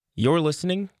You're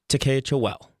listening to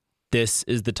KHOL. This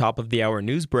is the top of the hour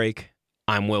news break.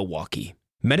 I'm Will Walkie.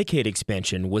 Medicaid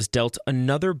expansion was dealt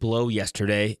another blow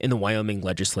yesterday in the Wyoming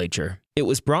legislature. It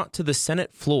was brought to the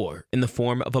Senate floor in the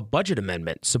form of a budget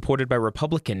amendment supported by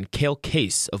Republican Cale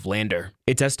Case of Lander.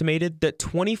 It's estimated that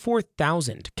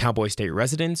 24,000 Cowboy State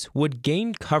residents would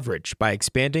gain coverage by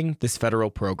expanding this federal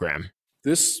program.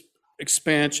 This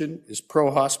expansion is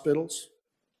pro-hospitals.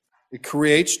 It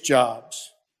creates jobs.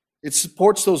 It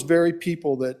supports those very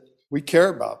people that we care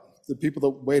about, the people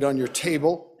that wait on your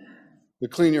table,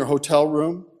 that clean your hotel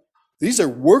room. These are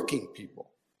working people.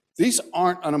 These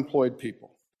aren't unemployed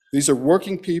people. These are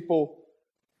working people.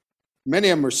 Many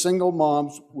of them are single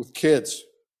moms with kids.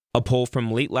 A poll from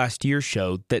late last year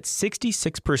showed that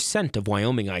 66% of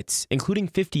Wyomingites, including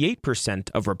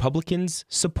 58% of Republicans,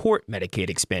 support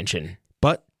Medicaid expansion.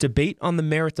 But debate on the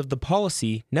merits of the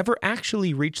policy never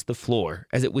actually reached the floor,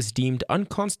 as it was deemed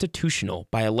unconstitutional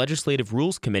by a legislative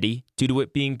rules committee due to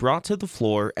it being brought to the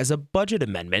floor as a budget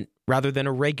amendment rather than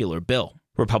a regular bill.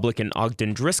 Republican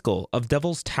Ogden Driscoll of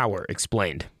Devil's Tower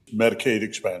explained. Medicaid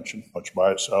expansion, which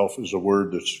by itself is a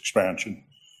word that's expansion,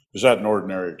 is that an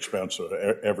ordinary expense,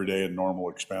 everyday and normal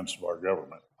expense of our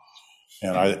government?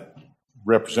 And I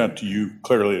represent to you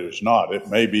clearly it is not. It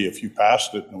may be if you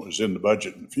passed it and it was in the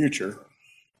budget in the future,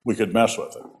 we could mess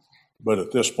with it. But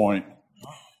at this point,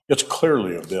 it's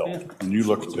clearly a bill. When you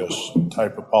look at this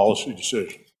type of policy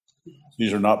decision,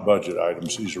 these are not budget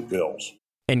items, these are bills.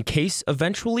 And Case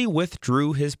eventually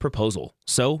withdrew his proposal,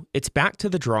 so it's back to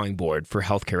the drawing board for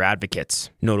healthcare advocates.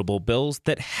 Notable bills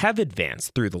that have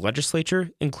advanced through the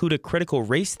legislature include a critical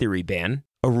race theory ban,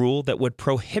 a rule that would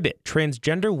prohibit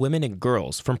transgender women and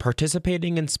girls from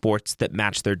participating in sports that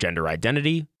match their gender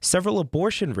identity, several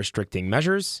abortion-restricting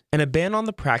measures, and a ban on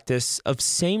the practice of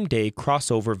same-day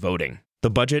crossover voting.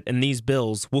 The budget and these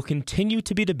bills will continue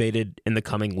to be debated in the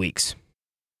coming weeks.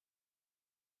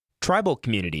 Tribal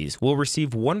communities will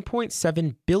receive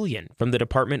 $1.7 billion from the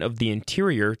Department of the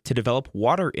Interior to develop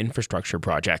water infrastructure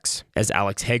projects. As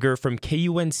Alex Hager from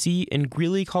KUNC in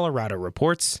Greeley, Colorado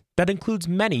reports, that includes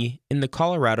many in the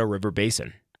Colorado River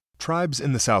Basin. Tribes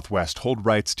in the Southwest hold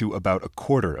rights to about a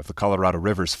quarter of the Colorado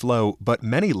River's flow, but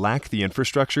many lack the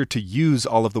infrastructure to use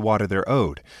all of the water they're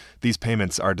owed. These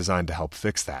payments are designed to help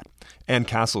fix that. Ann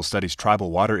Castle studies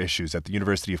tribal water issues at the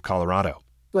University of Colorado.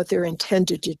 What they're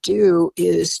intended to do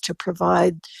is to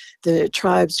provide the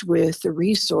tribes with the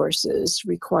resources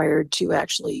required to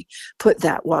actually put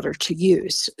that water to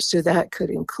use. So that could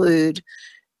include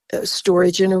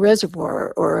storage in a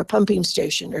reservoir or a pumping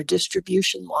station or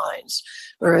distribution lines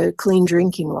or a clean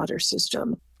drinking water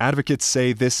system. Advocates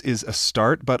say this is a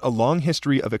start, but a long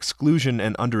history of exclusion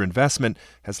and underinvestment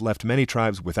has left many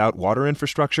tribes without water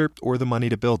infrastructure or the money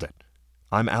to build it.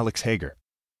 I'm Alex Hager.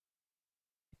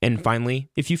 And finally,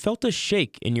 if you felt a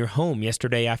shake in your home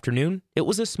yesterday afternoon, it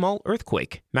was a small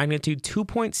earthquake, magnitude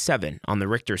 2.7 on the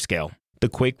Richter scale. The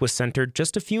quake was centered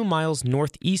just a few miles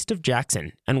northeast of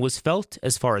Jackson and was felt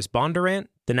as far as Bondurant,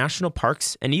 the national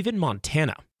parks, and even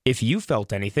Montana. If you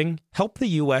felt anything, help the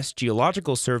U.S.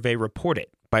 Geological Survey report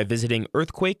it by visiting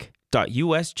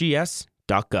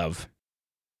earthquake.usgs.gov.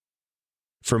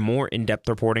 For more in-depth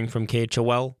reporting from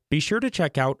KHOL, be sure to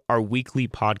check out our weekly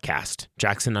podcast,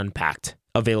 Jackson Unpacked.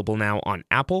 Available now on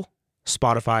Apple,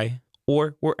 Spotify,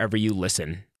 or wherever you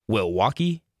listen. Will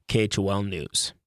Walkie, KHOL News.